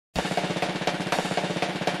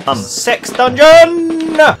Sex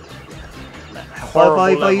dungeon!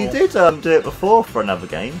 But you did do it before for another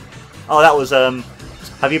game. Oh, that was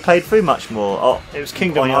have you played through much more? Oh, it was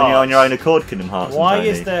Kingdom Hearts. On your own accord, Kingdom Hearts. Why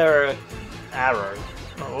is there an arrow?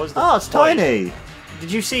 Oh, it's tiny.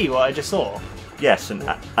 Did you see what I just saw? Yes, an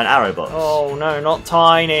arrow box. Oh no, not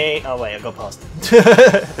tiny. Oh wait, I got past.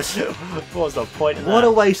 What was the point of that? What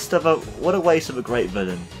a waste of a great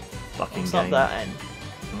villain. Fucking What's game. up that end?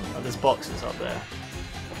 Oh, there's boxes up there.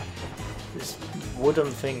 This wooden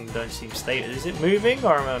thing don't seem stable. Is it moving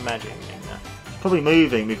or am I imagining that? Probably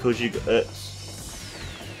moving because you. Yeah.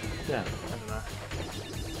 I don't know.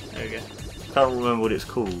 There we go. Can't remember what it's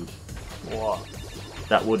called. What?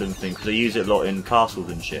 That wooden thing, because they use it a lot in castles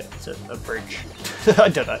and shit. It's a bridge. I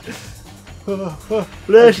don't know.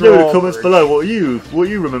 Let us know in the comments below what you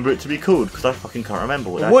remember it to be called, because I fucking can't remember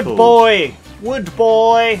what that's Wood called. boy! Wood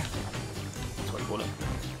boy! That's what you call it.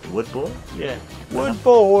 Wood boy? Yeah. Wood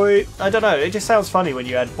boy! I don't know, it just sounds funny when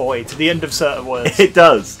you add boy to the end of certain words. It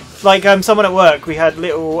does. Like someone at work, we had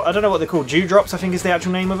little, I don't know what they're called, dewdrops I think is the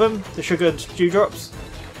actual name of them. The sugared dewdrops.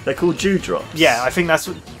 They're called dewdrops? Yeah, I think that's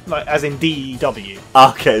like as in D-E-W.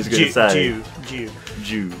 Okay, I was going to say.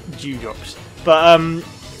 Dewdrops. But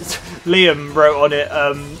Liam wrote on it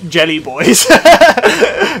Jelly Boys, which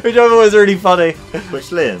I thought was really funny. Which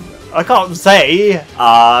Liam? I can't say.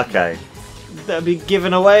 Ah, okay. That'd be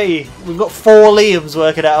given away. We've got 4 Liams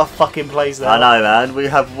working at our fucking place now. I know, man. We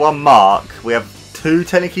have 1 Mark. We have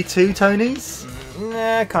technically 2 Tonys.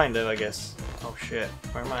 Nah, kind of, I guess. Oh shit.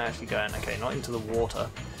 Where am I actually going? Okay, not into the water.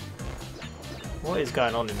 What is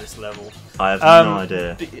going on in this level? I have no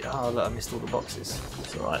idea. Oh look, I missed all the boxes.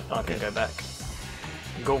 It's alright. I can go back.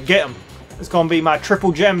 Go get them. It's gonna be my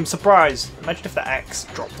triple gem surprise. Imagine if the axe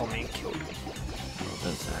dropped on me and killed me. Oh,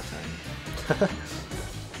 don't say that, Tony.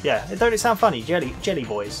 Yeah, don't it sound funny? Jelly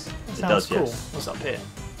Boys. That sounds cool. Yes. What's up here?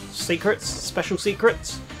 Secrets? Special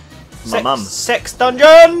secrets? My mum. Sex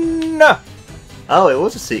dungeon! Oh, it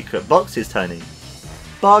was a secret. Boxes, Tony.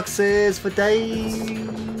 Boxes for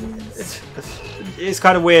days. It's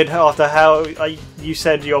kind of weird after how you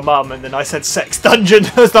said your mum and then I said sex dungeon.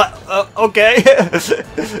 I was like, okay.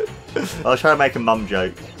 I was trying to make a mum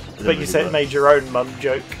joke. But you said made your own mum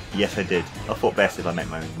joke. Yes, I did. I thought best if I make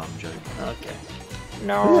my own mum joke. Okay.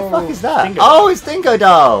 No. Who the fuck is that? Dingo Oh, it's Dingo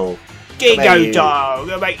Doll. Dingo Doll.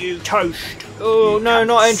 Gonna make you toast. Oh no,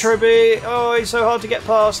 not entropy. Oh, it's so hard to get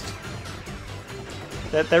past.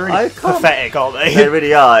 They're really pathetic, aren't they? They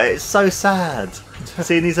really are. It's so sad.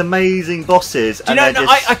 Seeing these amazing bosses. Do you know,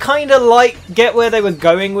 I kind of get where they were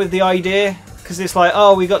going with the idea. Because it's like,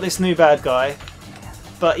 oh, we got this new bad guy.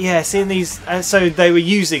 But yeah, seeing these... so they were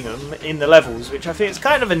using them in the levels, which I think is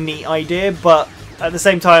kind of a neat idea. But at the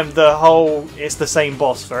same time, it's the same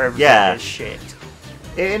boss for everything. Yeah. Is shit.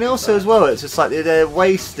 And also as well, it's just like they're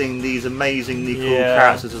wasting these amazingly cool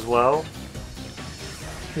characters as well.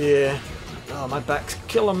 Yeah. Oh, my back's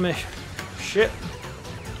killing me. Shit.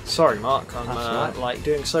 Sorry, Mark. I'm like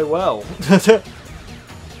doing so well.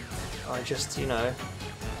 I just, you know.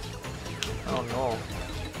 Oh no.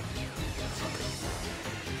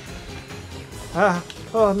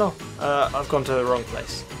 Oh no. I've gone to the wrong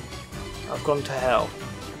place. I've gone to hell.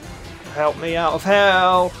 Help me out of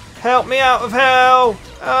hell. Help me out of hell.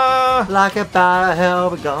 Like a bar of hell,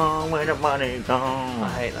 we're gone when the money gone. I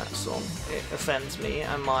hate that song. It offends me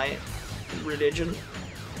and my religion.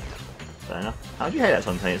 Fair enough. How do you hate that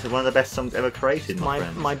song, Tony? It's one of the best songs ever created, my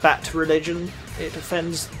friend. My bat religion. It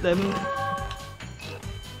offends them.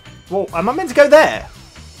 Well, am I meant to go there?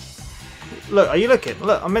 Look, are you looking?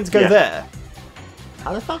 Look, I'm meant to go there.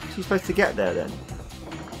 How the fuck are you supposed to get there then?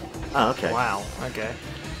 Oh, okay. Wow, okay.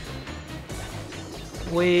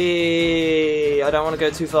 Whee! I don't want to go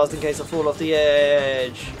too fast in case I fall off the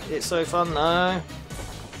edge. It's so fun though.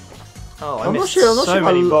 Oh, I'm not sure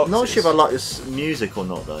if I like this music or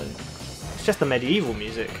not though. It's just the medieval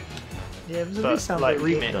music. Yeah, but like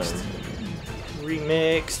remixed.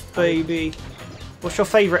 Remixed, baby. What's your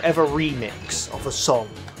favourite ever remix of a song?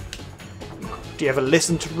 Do you ever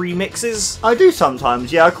listen to remixes? I do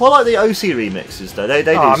sometimes, yeah. I quite like the OC remixes though. They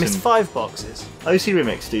do I missed 5 boxes. OC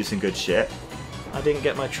remix do some good shit. I didn't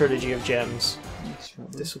get my trilogy of gems.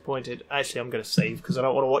 Disappointed. Actually, I'm going to save because I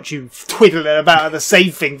don't want to watch you twiddling about the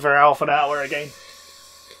save thing for half an hour again.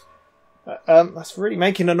 That's really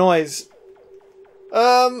making a noise.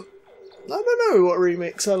 I don't know what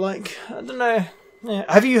remix I like. I don't know. Yeah.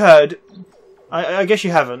 Have you heard? I guess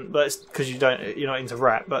you haven't, but it's because you're not into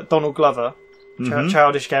rap. But Donald Glover,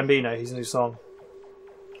 Childish Gambino, his new song.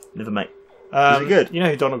 Never, mate. Is it good? You know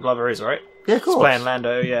who Donald Glover is, right? Yeah, of course. He's playing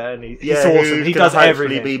Lando, yeah, and he's Yeah, awesome. He does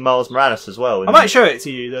everything. Be Miles Morales as well. I might show it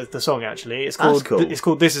to you, the song, actually. It's called, That's cool. It's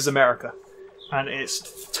called This Is America. And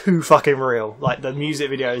it's too fucking real. Like, the music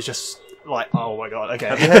video is just like, oh my god, okay.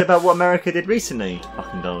 Have you heard about what America did recently?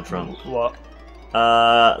 Fucking Donald Trump. What?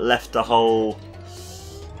 Left the whole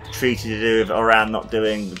treaty to do with Iran not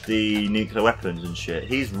doing the nuclear weapons and shit.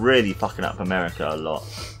 He's really fucking up America a lot.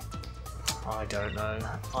 I don't know.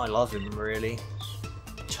 I love him, really.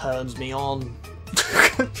 Turns me on.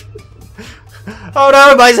 Oh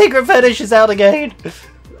no, my secret fetish is out again!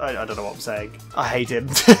 I don't know what I'm saying. I hate him.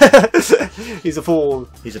 He's a fool.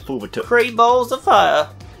 He's a fool but took Cream balls of fire.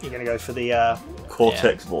 You're gonna go for the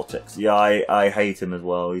Cortex Vortex. Yeah, I hate him as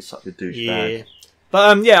well. He's such a douchebag. Yeah.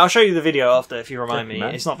 But yeah, I'll show you the video after if you remind me.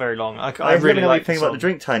 Man. It's not very long. I really really like thing about the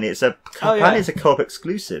drink, Tiny. It's yeah. It's a co-op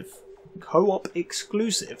exclusive. Co-op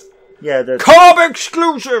exclusive. Yeah, the Co-op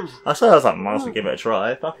exclusive. I was like, might as well give it a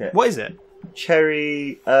try. Fuck it. What is it?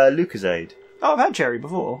 Cherry Lucozade. Oh, I've had cherry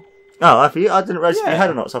before. Oh, have you? I didn't realise if you Yeah. had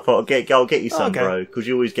or not, so I thought I'll get you some, Okay. bro, because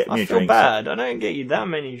you always get me I a feel drink. bad. I don't get you that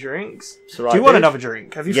many drinks. So right, Do you want dude. another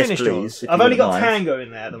drink? Have you Yes, finished please, yours? if I've you only got wouldn't mind. Tango in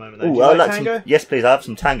there at the moment. Though. Ooh, Do you I'd like like Tango? some. Yes, please. I have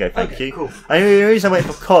some Tango, thank Okay, you. cool. And the reason I went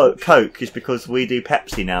for Coke is because we do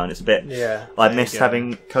Pepsi now, and it's a bit. Yeah. I there miss you go.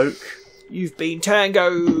 having Coke. You've been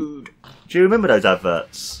tangoed. Do you remember those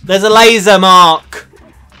adverts? There's a laser mark.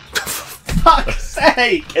 For fuck's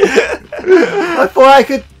sake! I thought I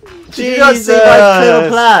could. Did you not see my clever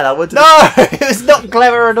plan? I wanted. No, it's not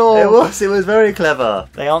clever at all. It was. It was very clever.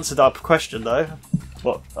 They answered our question though.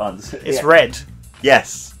 What? It's red.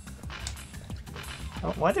 Yes.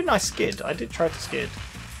 Oh, why didn't I skid? I did try to skid.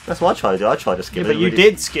 That's what I tried to do. I tried to skip Yeah, it. but you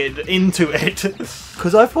did skid into it.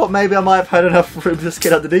 Because I thought maybe I might have had enough room to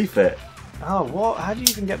skid underneath it. Oh, what? How do you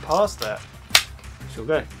even get past that? She'll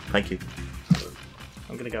go. Thank you.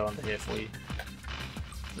 I'm gonna go under here for you.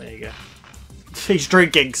 There you go. He's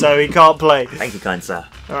drinking, so he can't play. Thank you, kind sir.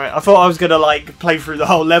 Alright, I thought I was gonna like play through the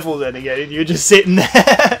whole level then again, and you're just sitting there.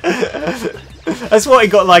 That's what he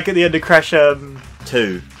got like at the end of Crash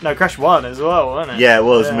 2. No, Crash 1 as well, wasn't it? Yeah, it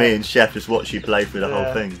was me and Chef just watched you play through the whole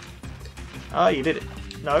Yeah. thing. Oh, you did it.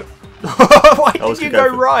 No. Why was did you gonna go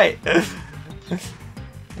go for- right?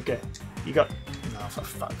 Okay. You got no, for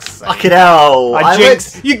fuck's sake. Fucking hell! I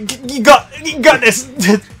jinxed. You got this.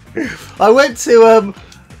 I went to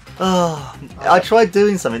I tried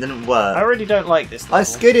doing something, it didn't work. I really don't like this level. I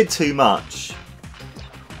skidded too much.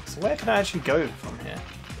 So where can I actually go from here?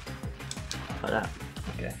 Like that.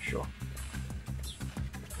 Okay, sure.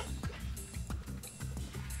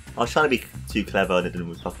 I was trying to be too clever and it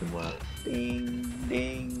didn't fucking work. Ding,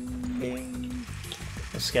 ding, ding.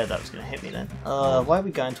 I was scared that was going to hit me then. Why are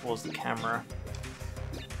we going towards the camera?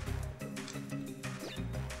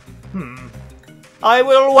 I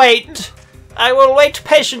will wait. I will wait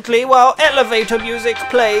patiently while elevator music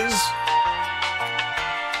plays.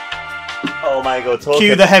 Oh my god,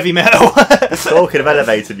 Cue the heavy metal. talking of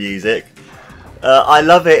elevator music. I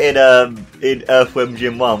love it in Earthworm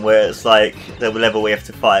Jim 1 where it's like the level where you have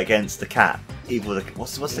to fight against the cat. Evil the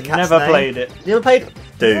what's the cat's Never name? played it. You never played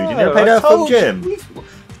Dude, you never No, played I Earthworm told you. Jim?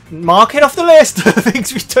 Mark it off the list of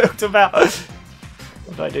things we talked about.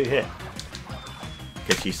 What do I do here?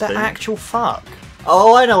 Guess you The spoon. actual fuck.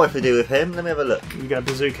 Oh, I know what to do with him. Let me have a look. You're going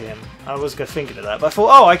to bazooka him. I was thinking of that, but I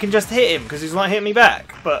thought, oh, I can just hit him because he's not hitting me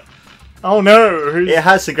back. But, oh no. It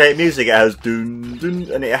has some great music. It has dun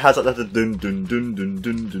dun, and it has like the dun dun dun dun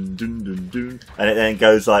dun dun dun dun dun, and it then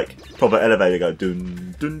goes like proper elevator go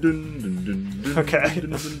dun dun dun dun dun dun. Okay.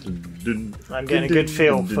 Dun, dun, dun, I'm getting a dun, good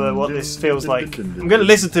feel dun, for dun, what dun, this feels dun, like. dun, dun, I'm going to dun.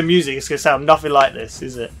 listen to music. It's going to sound nothing like this,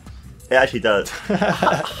 is it? It actually does.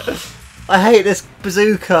 I hate this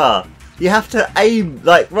bazooka. You have to aim,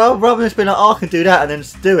 like, rather than just being like, oh, I can do that and then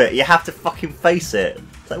just do it, you have to fucking face it.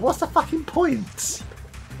 It's like, what's the fucking point?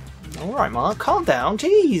 Alright, Mark, calm down.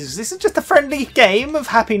 Jeez, this is just a friendly game of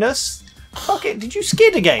happiness. Fuck it, did you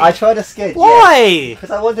skid again? I tried to skid. Why?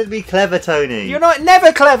 Because I wanted to be clever, Tony. You're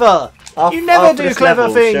never clever. You never do clever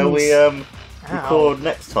things. Shall we Ow. record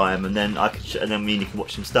next time and then I can and then me and you can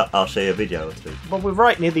watch some stuff. I'll show you a video or two. Well, we're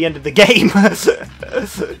right near the end of the game.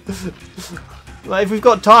 Like, if we've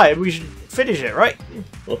got time, we should finish it, right?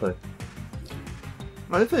 Okay.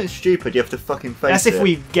 I don't think it's stupid. You have to fucking face That's it. if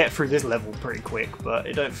we get through this level pretty quick, but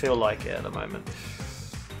it don't feel like it at the moment.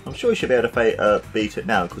 I'm sure you should be able to beat it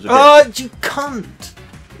now because. Oh, you cunt!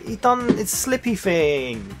 You done its slippy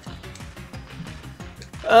thing.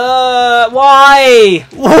 Why?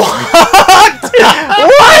 What? What?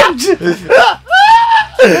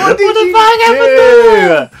 What did you do?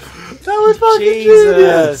 That was fucking Jesus!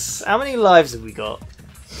 genius. How many lives have we got?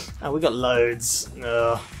 Oh, we got loads.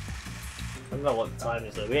 I don't know what the time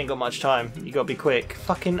is though. We ain't got much time. You gotta be quick.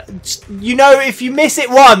 Fucking, you know, if you miss it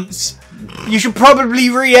once, you should probably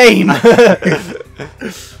re-aim.